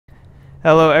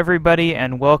Hello everybody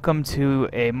and welcome to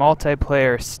a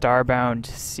multiplayer Starbound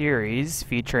series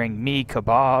featuring me,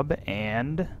 KaBob,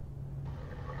 and...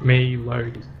 Me,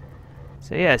 Lody.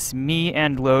 So yes, me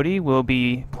and Lody will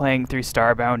be playing through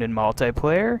Starbound in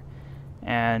multiplayer,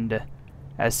 and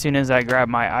as soon as I grab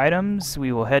my items,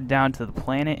 we will head down to the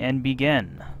planet and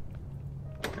begin.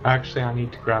 Actually, I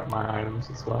need to grab my items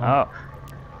as well.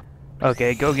 Oh.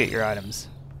 Okay, go get your items.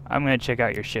 I'm gonna check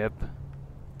out your ship.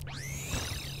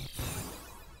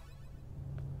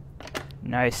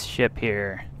 Nice ship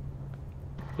here.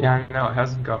 Yeah, I know, it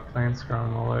hasn't got plants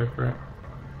growing all over it.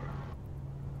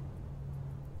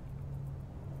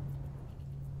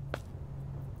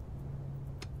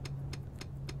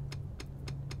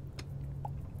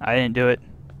 I didn't do it.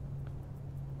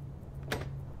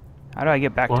 How do I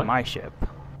get back to What? my ship?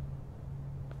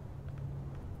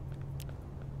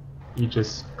 You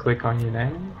just click on your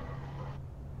name?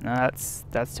 No,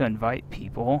 that's to invite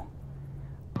people.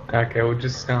 Okay, we'll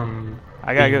just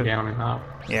I gotta go down and up.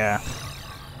 Yeah.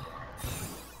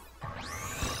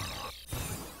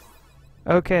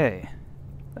 Okay.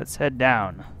 Let's head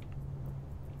down.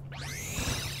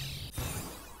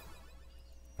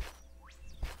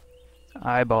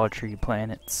 Eyeball tree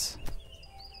planets.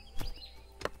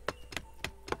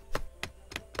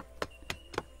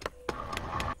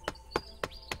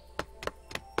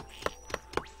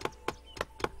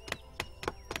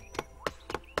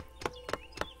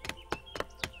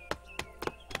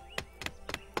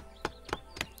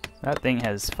 That thing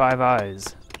has 5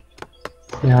 eyes.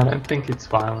 Yeah, I don't think it's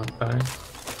violent though.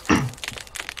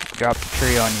 Dropped a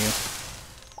tree on you.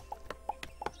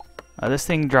 This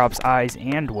thing drops eyes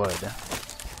and wood.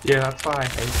 Yeah, that's why I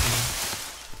hate them.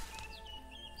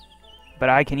 But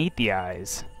I can eat the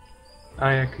eyes. Oh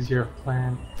yeah, because you're a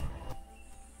plant.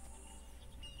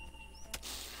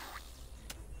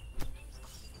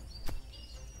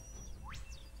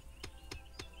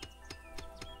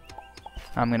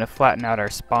 I'm gonna flatten out our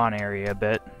spawn area a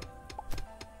bit.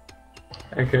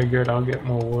 Okay, good, I'll get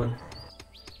more wood.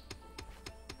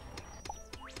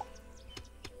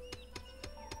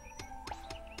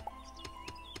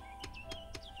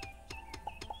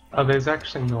 Oh, there's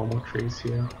actually normal trees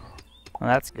here. Well,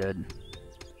 that's good.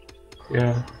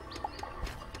 Yeah.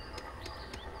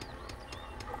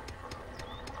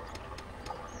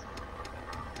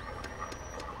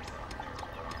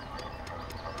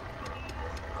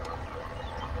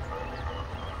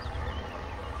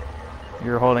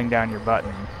 You're holding down your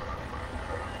button.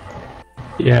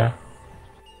 Yeah.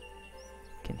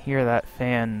 Can hear that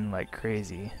fan like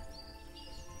crazy.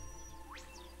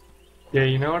 Yeah,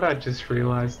 you know what I just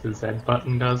realized the Z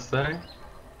button does though?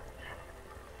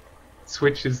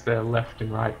 Switches the left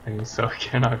and right thing, so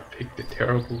again I've picked a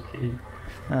terrible key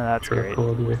Oh, that's to great.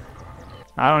 record with.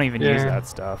 I don't even use Yeah. that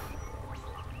stuff.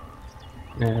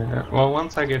 Yeah, well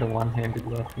once I get a one-handed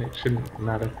weapon it shouldn't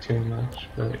matter too much,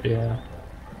 but yeah.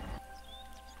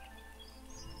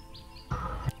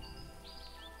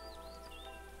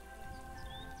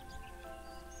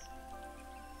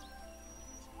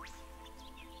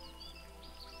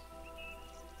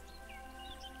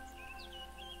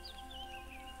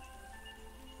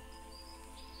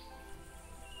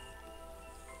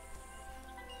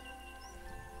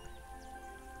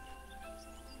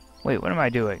 Wait, what am I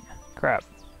doing? Crap.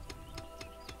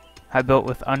 I built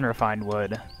with unrefined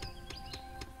wood.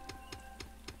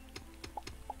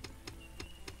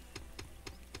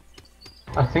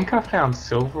 I think I found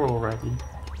silver already.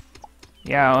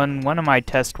 Yeah, on one of my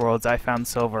test worlds I found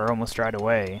silver almost right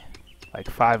away. Like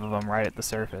 5 of them right at the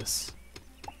surface.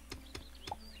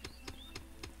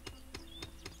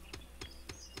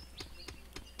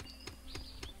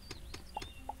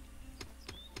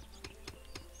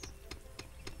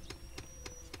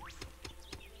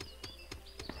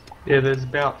 Yeah, there's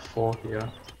about 4 here.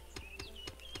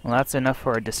 Well, that's enough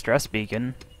for a distress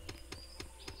beacon.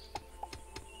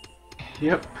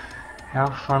 Yep. How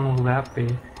fun will that be?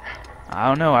 I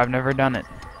don't know, I've never done it.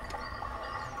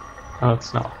 Oh,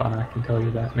 it's not fun, I can tell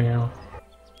you that now.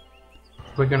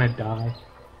 We're gonna die.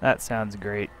 That sounds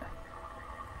great.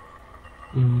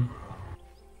 Mm.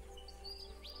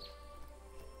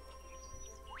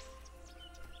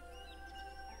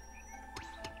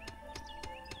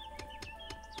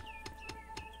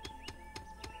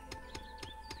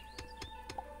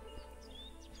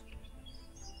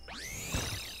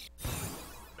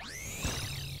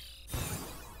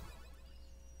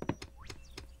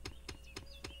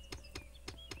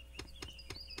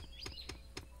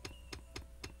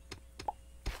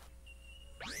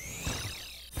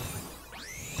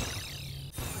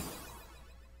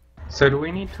 So do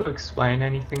we need to explain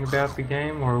anything about the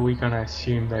game, or are we gonna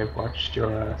assume they've watched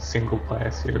your single-player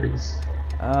series?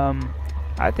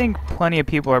 I think plenty of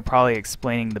people are probably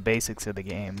explaining the basics of the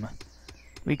game.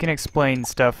 We can explain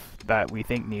stuff that we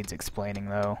think needs explaining,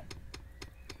 though.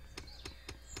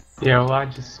 Yeah, well, I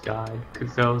just died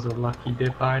because there was a lucky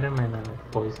dip item and then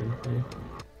it poisoned me.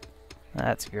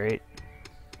 That's great.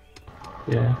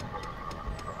 Yeah.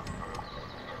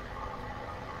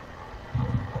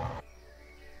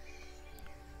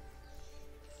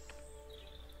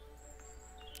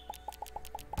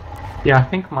 Yeah, I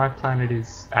think my planet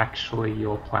is actually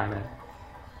your planet.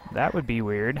 That would be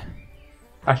weird.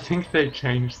 I think they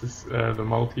changed this, the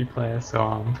multiplayer,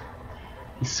 so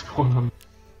you spawn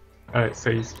on, so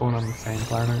you spawn on the same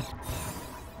planet.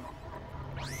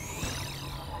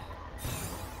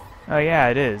 Oh yeah,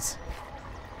 it is.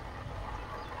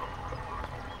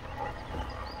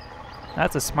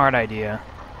 That's a smart idea.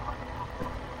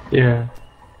 Yeah.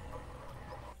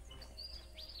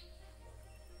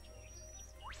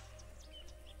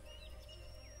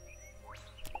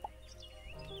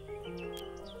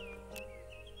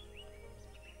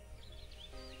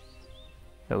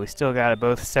 But we still gotta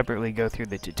both separately go through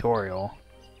the tutorial.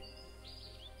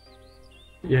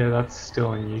 Yeah, that's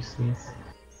still a nuisance.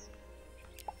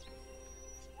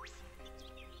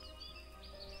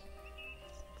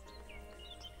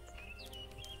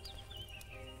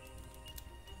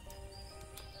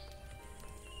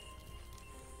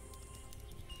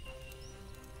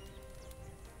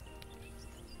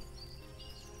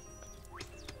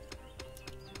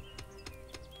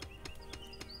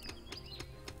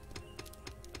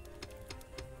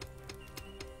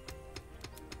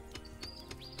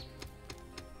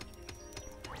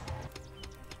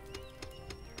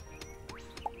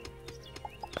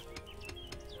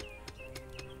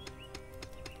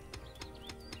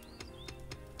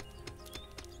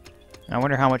 I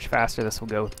wonder how much faster this will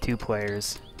go with 2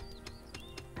 players.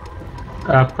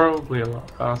 Probably a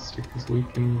lot faster because we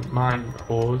can mine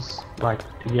ores like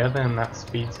together and that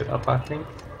speeds it up, I think.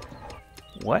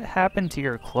 What happened to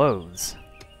your clothes?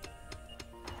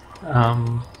 A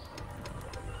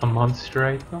monster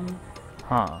ate them?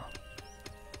 Huh.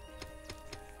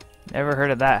 Never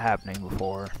heard of that happening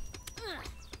before.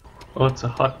 Well, it's a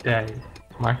hot day.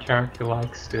 My character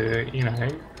likes to, you know,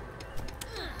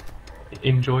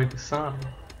 enjoy the sun.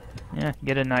 Yeah,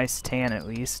 get a nice tan at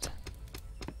least.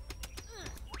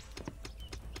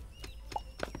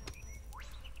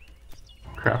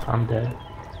 Crap, I'm dead.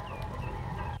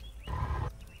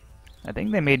 I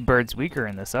think they made birds weaker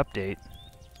in this update.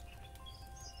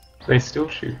 They still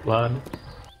shoot blood.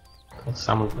 Or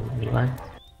some of them, anyway.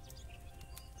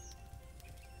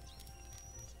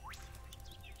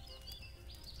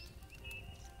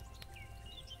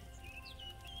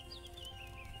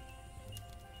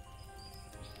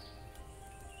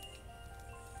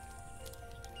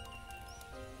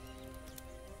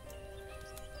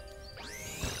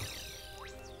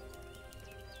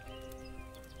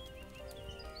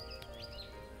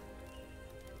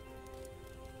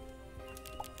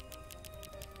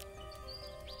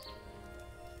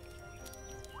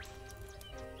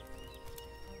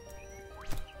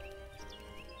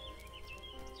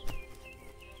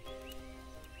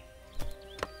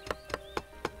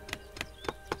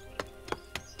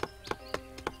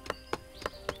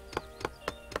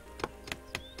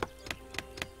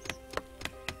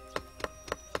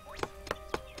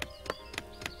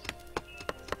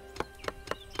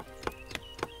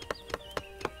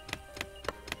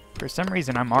 For some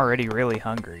reason, I'm already really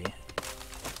hungry.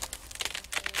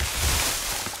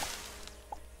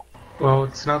 Well,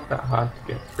 it's not that hard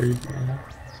to get food now.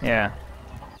 Yeah.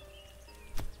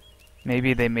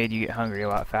 Maybe they made you get hungry a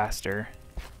lot faster.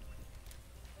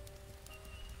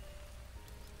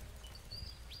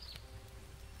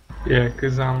 Yeah,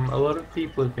 because a lot of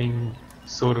people have been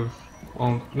sort of,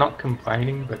 well, not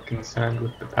complaining, but concerned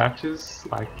with the patches,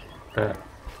 like that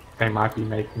they might be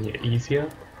making it easier.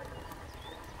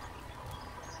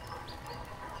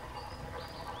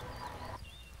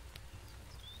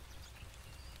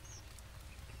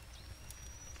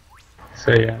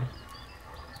 So yeah.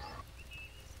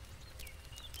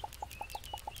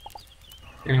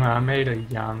 Anyway, I made a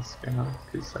yarn spinner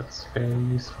because that's very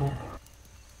useful.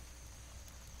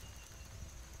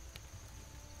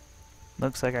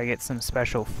 Looks like I get some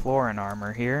special Florin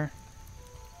armor here.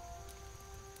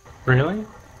 Really?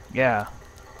 Yeah.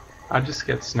 I just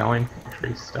get snow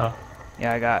infantry stuff,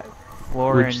 Yeah, I got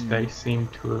Florin. which they seem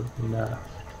to have nerfed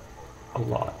a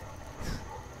lot.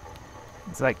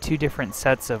 It's like 2 different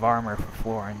sets of armor for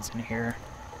Florins in here.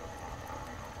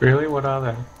 Really? What are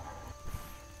they?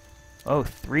 Oh,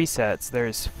 3 sets.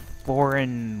 There's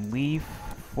Florin Leaf,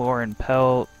 Florin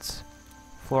Pelt,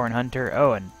 Florin Hunter,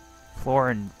 oh, and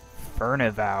Florin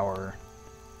Fernivore.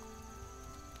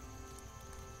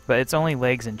 But it's only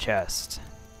legs and chest.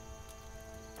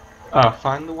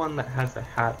 Find the one that has a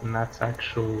hat, and that's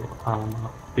actual armor.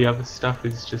 The other stuff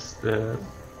is just the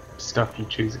stuff you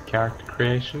choose at character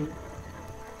creation.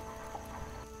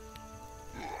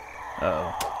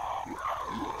 Uh-oh.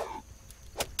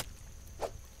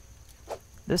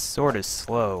 This sword is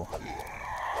slow.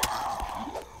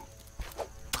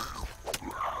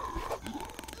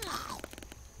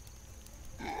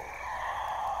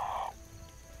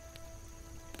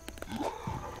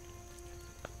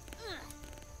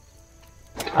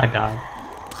 I died.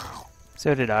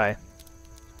 So did I.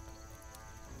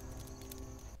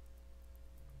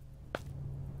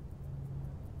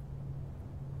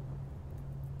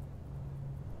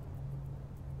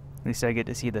 At least I get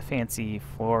to see the fancy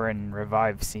Florin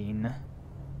revive scene.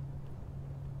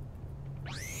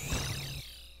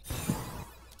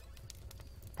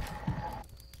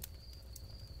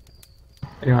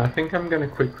 Yeah, I think I'm gonna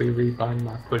quickly rebind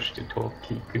my push to talk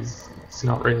key because it's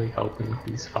not really helping with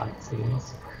these fight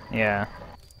scenes. Yeah.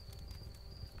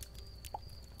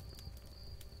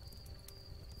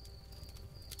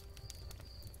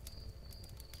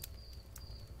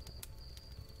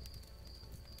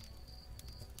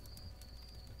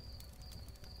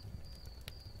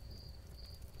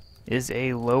 Is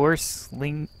a lower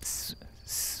swing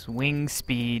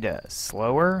speed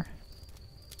slower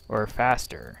or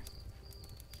faster?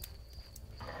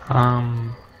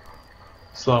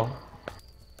 Slow.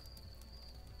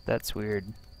 That's weird.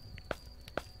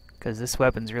 Because this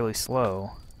weapon's really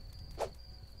slow.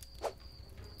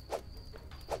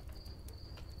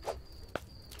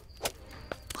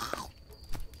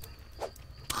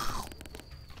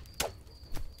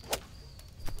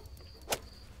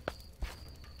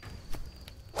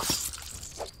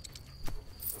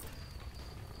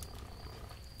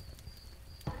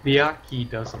 The R key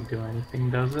doesn't do anything,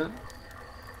 does it?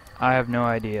 I have no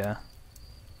idea.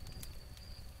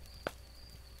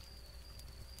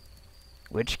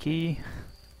 Which key?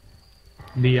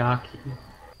 The R key.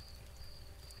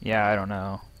 Yeah, I don't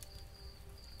know.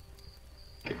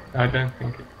 I don't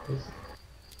think it does.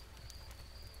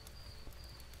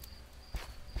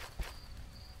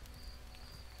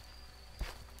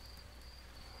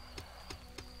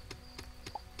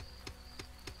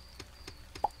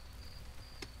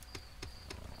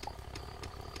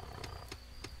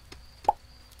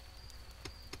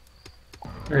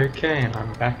 Okay, and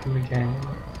I'm back in the game.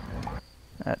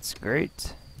 That's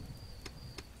great.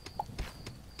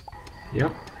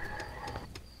 Yep.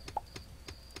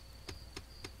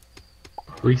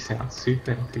 We sound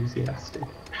super enthusiastic.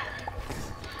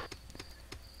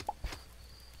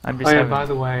 I'm just Oh yeah, having... by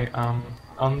the way,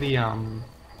 on the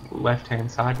left-hand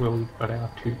side where we've got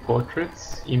our two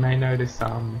portraits, you may notice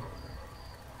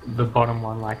the bottom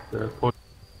one, like the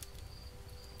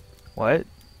What?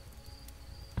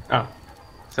 Oh,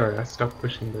 sorry, I stopped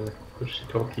pushing the push to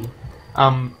talk key.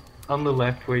 On the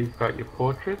left where you've got your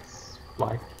portraits,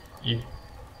 like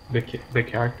the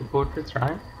character portraits,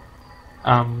 right?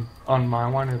 On my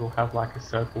one it'll have like a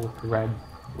circle with a red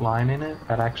line in it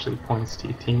that actually points to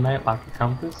your teammate like a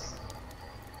compass.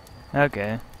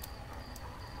 Okay.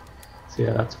 So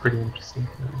yeah, that's pretty interesting.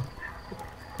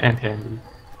 And handy.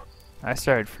 I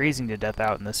started freezing to death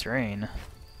out in this rain.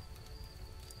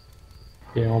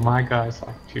 Yeah, well my guy's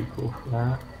like too cool for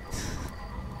that.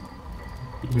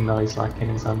 Even though he's like in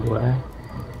his underwear.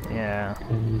 Yeah.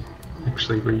 And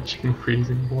actually reaching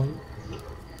freezing point.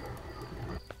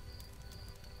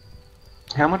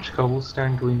 How much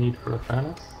cobblestone do we need for a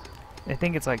furnace? I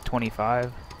think it's like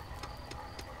 25.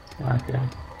 Okay.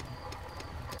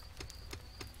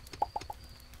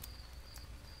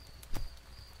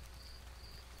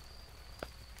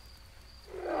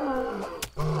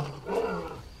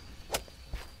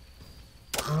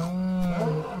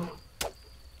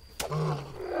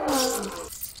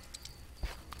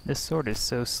 This sword is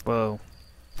so slow.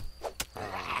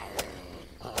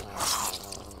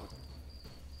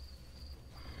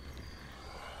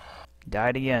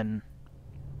 Died again.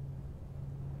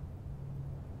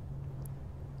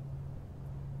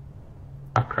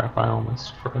 Oh crap, I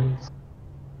almost froze.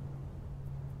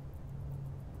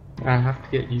 I have to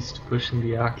get used to pushing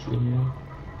the R key now.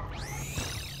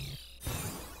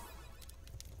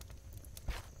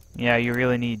 Yeah, you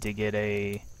really need to get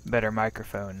a better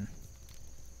microphone.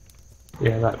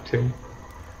 Yeah, that too.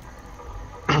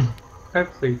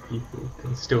 Hopefully people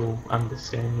can still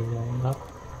understand me well enough.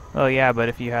 Well, yeah, but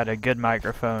if you had a good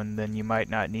microphone, then you might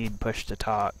not need push to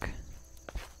talk.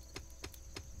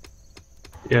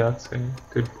 Yeah, that's a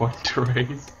good point to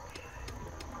raise.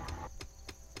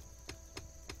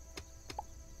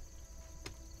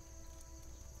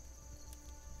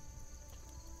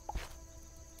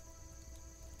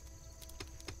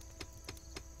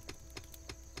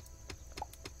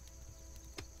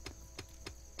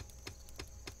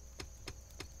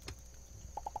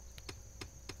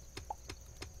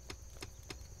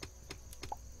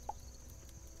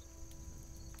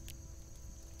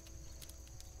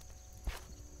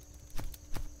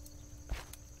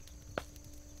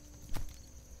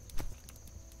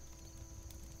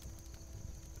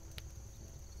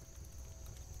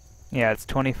 Yeah, it's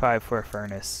 25 for a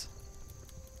furnace.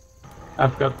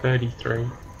 I've got 33.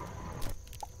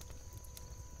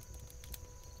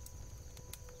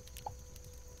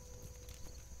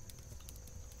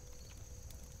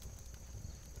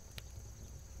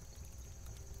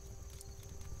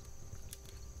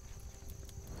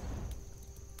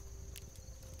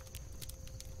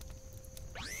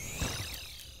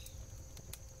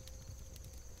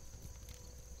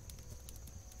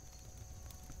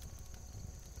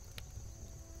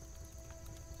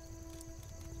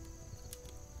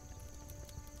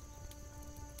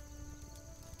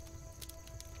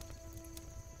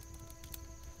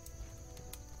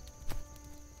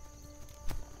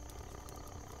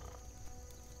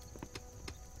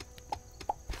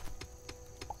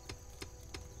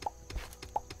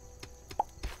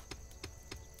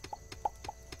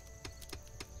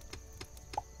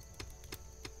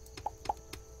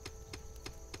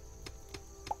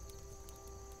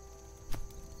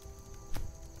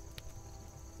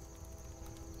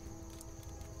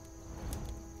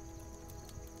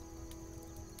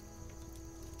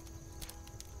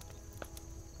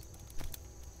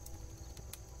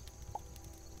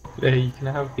 There, you can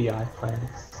have the eye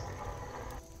plants.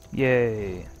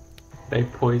 Yay. They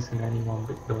poison anyone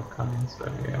but your kind,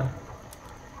 so yeah.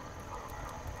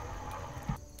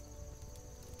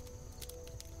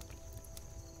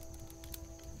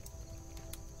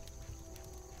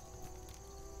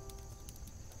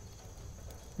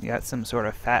 We got some sort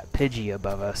of fat Pidgey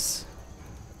above us.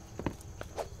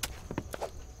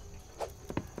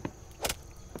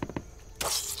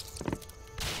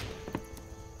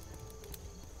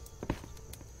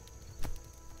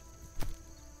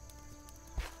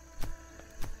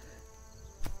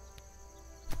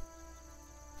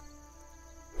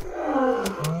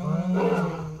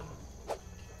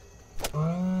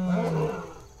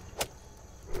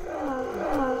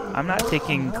 I'm not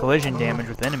taking collision damage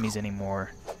with enemies anymore.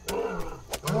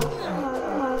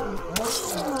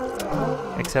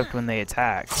 Except when they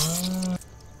attack.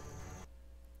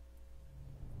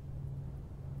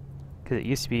 Because it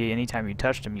used to be anytime you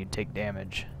touched them, you'd take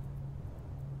damage.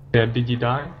 Yeah, did you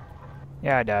die?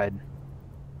 Yeah, I died.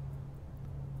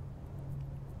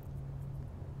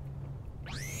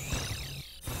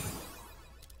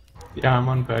 Yeah, I'm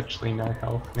on virtually no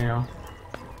health now.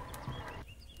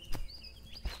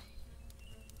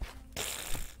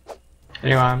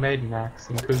 Anyway, I made an axe,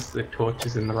 and because the torch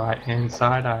is in the right hand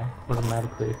side, I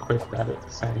automatically equip that at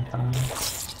the same time.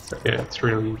 So yeah, it's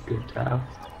really good to have.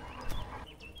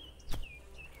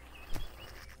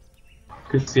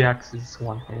 Because the axe is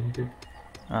one-handed.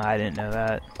 I didn't know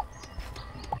that.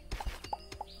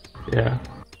 Yeah.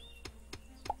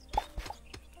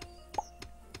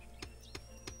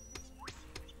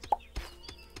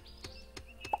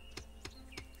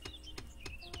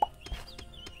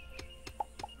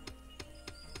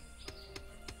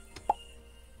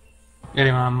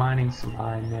 Anyway, I'm mining some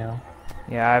iron now.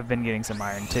 Yeah, I've been getting some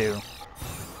iron too.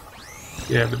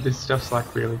 Yeah, but this stuff's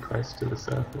like really close to the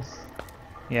surface.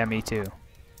 Yeah, me too.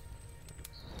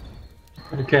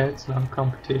 Okay, it's not a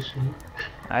competition.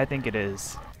 I think it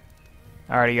is.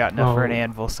 I already got enough for an Oh.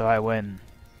 anvil, so I win.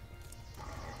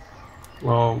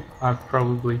 Well, I've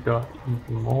probably got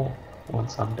even more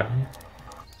once I'm done.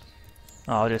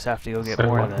 I'll just have to go get So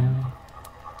more what then. now?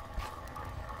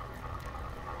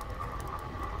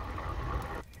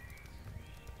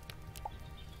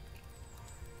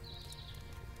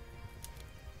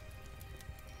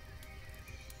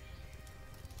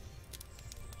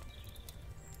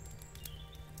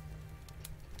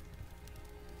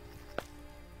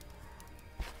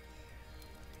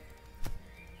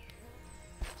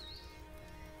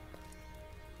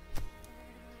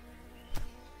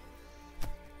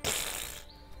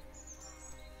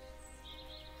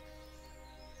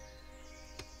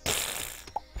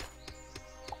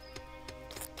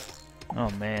 Oh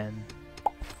man.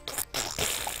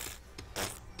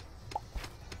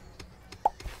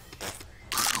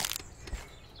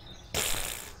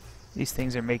 These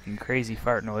things are making crazy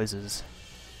fart noises.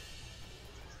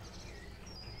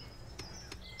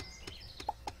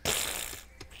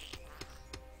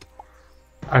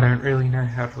 I don't really know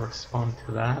how to respond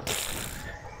to that.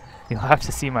 You'll have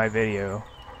to see my video.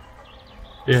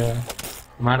 Yeah,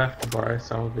 I might have to borrow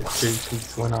some of it too,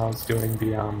 because when I was doing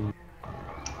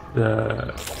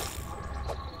the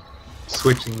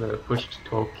switching the push to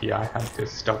talk key, I had to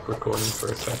stop recording for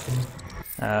a second.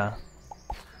 Uh,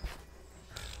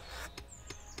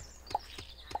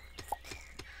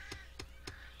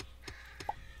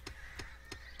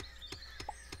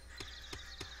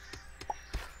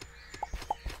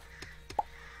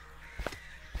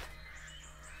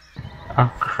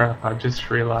 Oh crap, I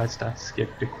just realized I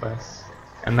skipped a quest.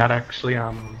 And that actually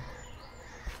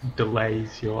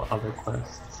delays your other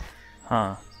quests.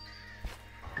 huh.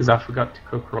 Because I forgot to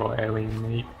cook raw alien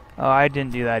meat. Oh, I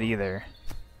didn't do that either.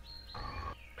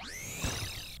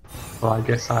 Well, I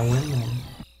guess I win then.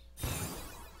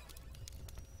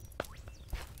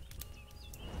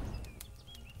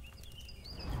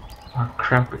 Oh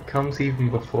crap, it comes even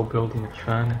before building a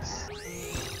furnace.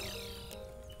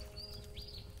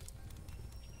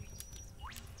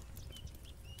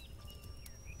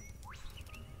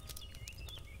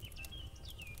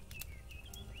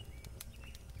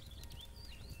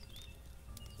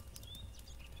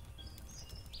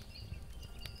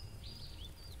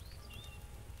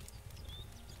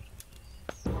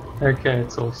 Okay,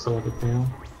 it's all sorted now.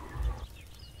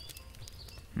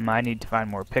 I need to find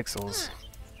more pixels.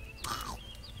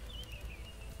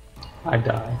 I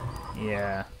died.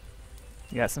 Yeah.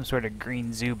 You got some sort of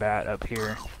green Zubat up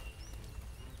here.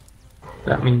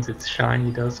 That means it's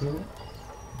shiny, doesn't it?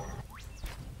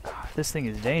 God, this thing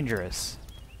is dangerous.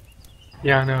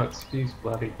 Yeah, I know, it's fused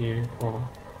blood at you, or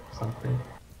something.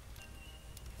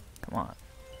 Come on.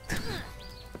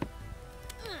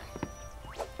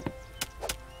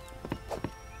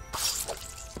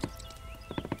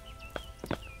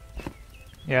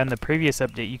 Yeah, in the previous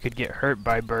update you could get hurt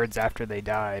by birds after they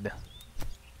died.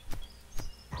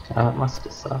 That must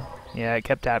have sucked. Yeah, it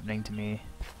kept happening to me.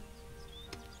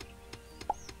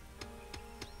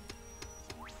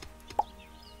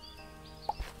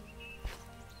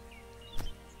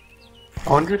 I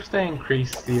wonder if they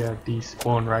increased the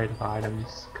despawn rate of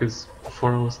items, because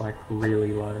before it was like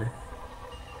really low.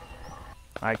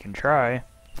 I can try.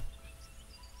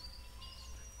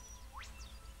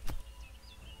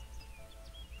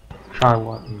 Try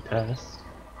what and test.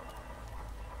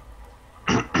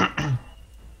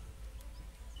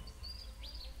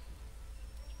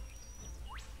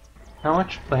 How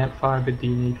much plant fiber do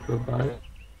you need for a boat?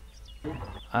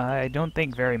 I don't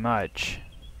think very much.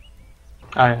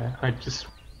 I just...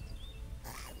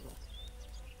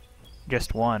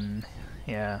 Just one.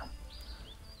 Yeah.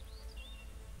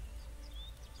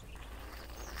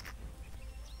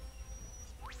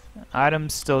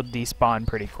 Items still despawn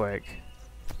pretty quick.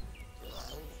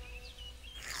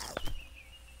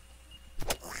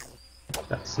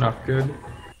 That's not good.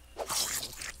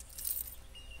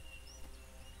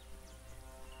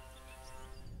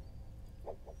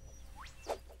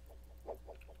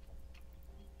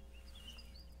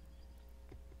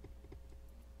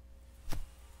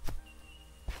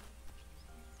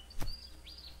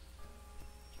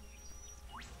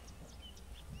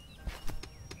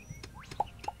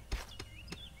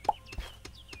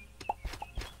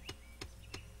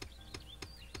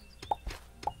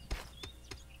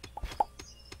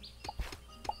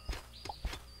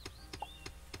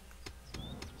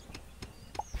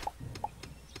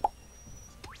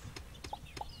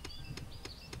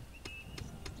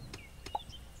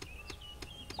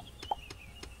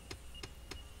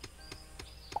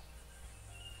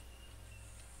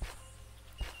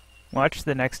 Watch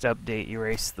the next update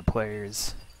erase the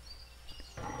players.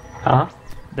 Huh?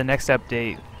 The next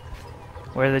update,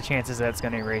 what are the chances that's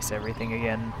going to erase everything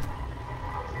again?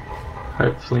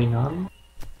 Hopefully none.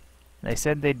 They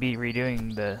said they'd be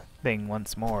redoing the thing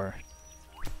once more.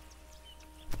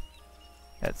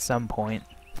 At some point.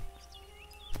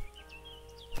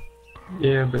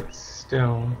 Yeah, but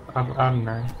still, I don't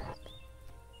know.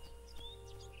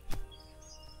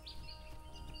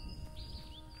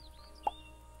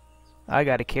 I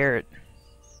got a carrot.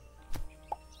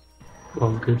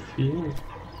 Well, good for you.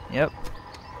 Yep.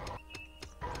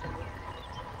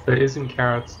 But isn't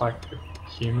carrots like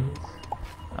humans?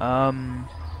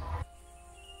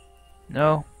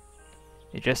 No.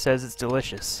 It just says it's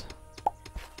delicious.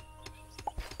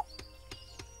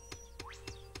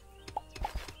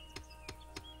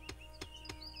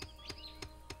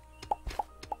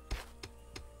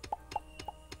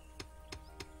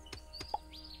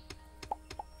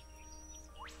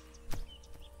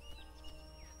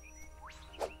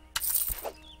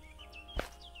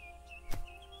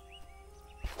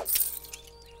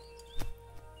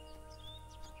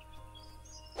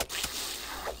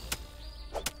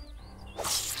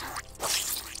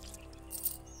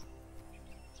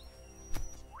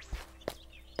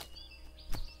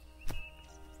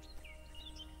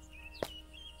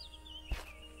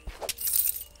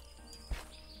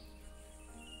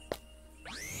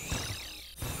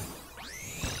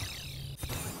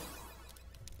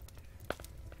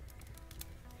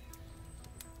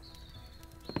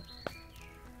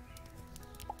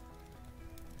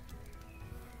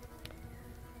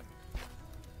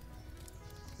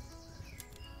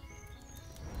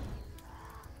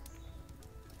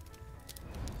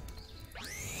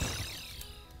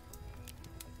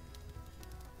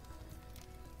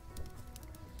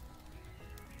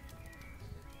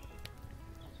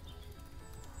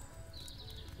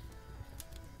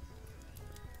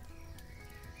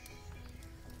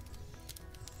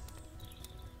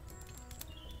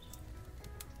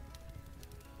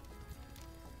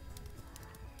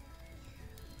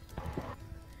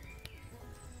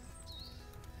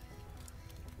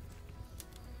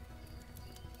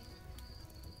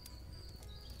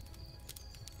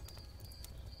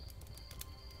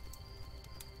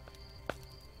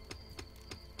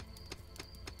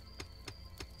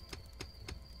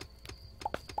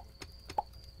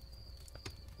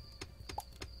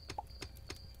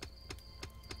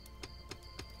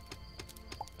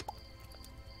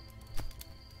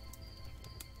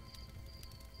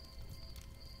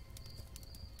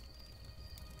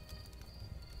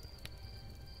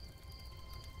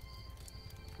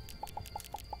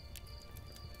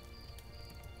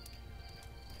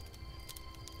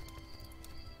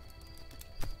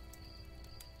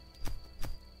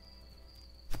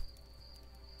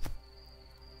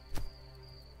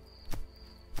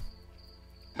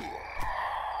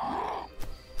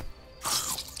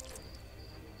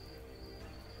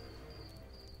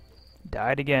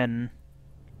 Died again.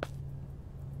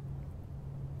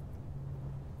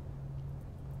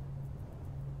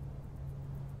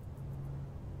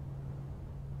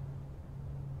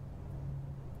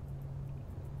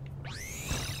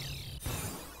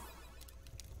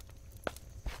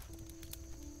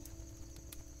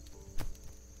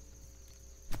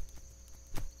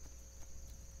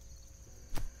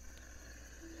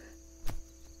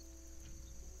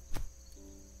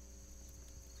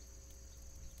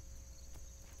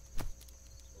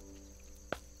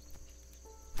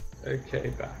 Okay,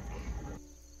 back.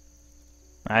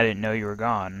 I didn't know you were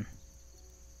gone.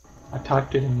 I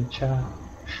typed it in the chat.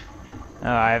 Oh,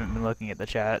 I haven't been looking at the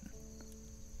chat.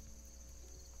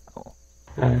 Oh.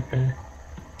 Okay.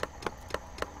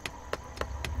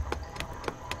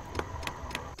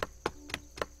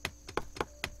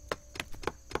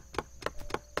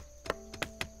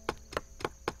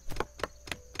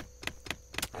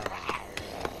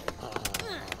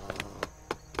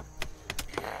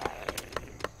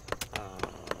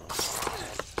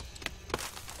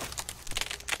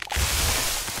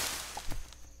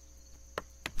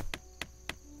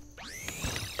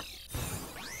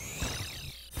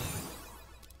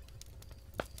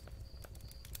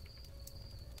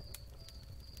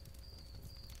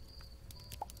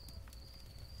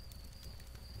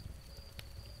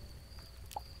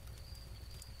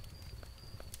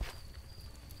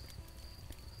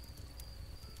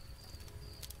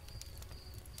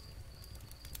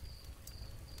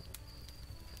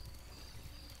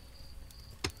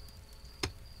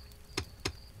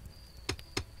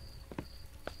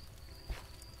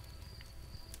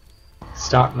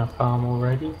 Starting a farm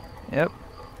already? Yep.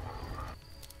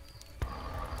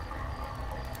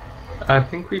 I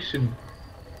think we should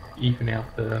even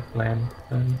out the land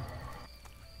then.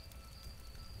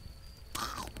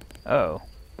 Oh.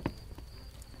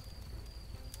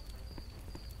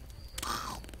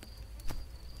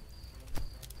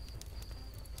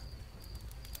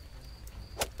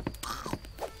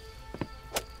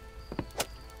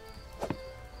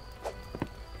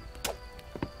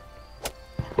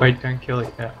 Wait, don't kill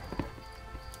it yet.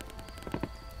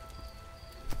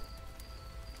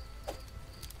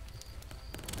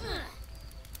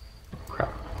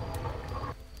 Crap.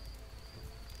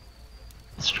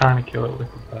 It's trying to kill it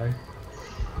with the bow.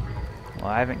 Well,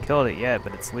 I haven't killed it yet,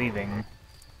 but it's leaving.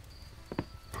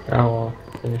 Oh well,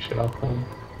 finish it up then.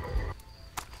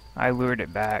 I lured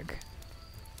it back.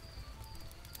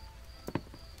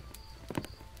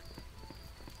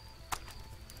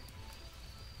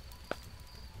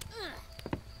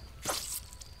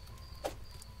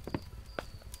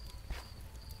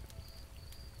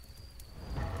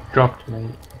 Dropped me.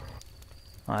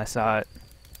 Well, I saw it.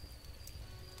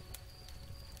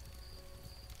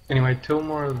 Anyway, till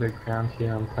more of the ground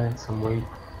here and plant some wheat.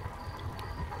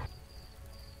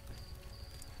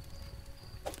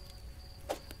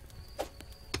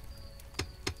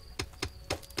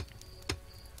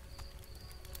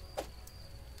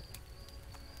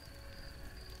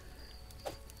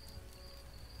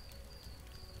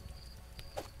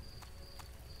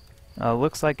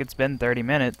 Looks like it's been 30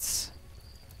 minutes.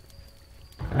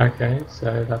 Okay,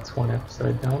 so that's one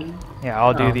episode done. Yeah,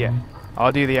 I'll do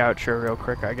the outro real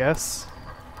quick, I guess.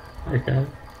 Okay.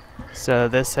 So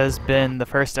this has been the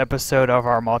first episode of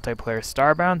our multiplayer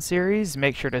Starbound series.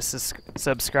 Make sure to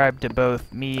subscribe to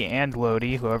both me and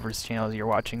Lody, whoever's channel you're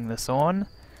watching this on.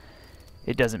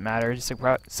 It doesn't matter. Just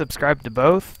subscribe to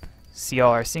both. See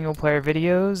all our single player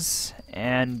videos,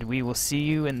 and we will see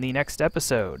you in the next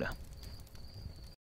episode.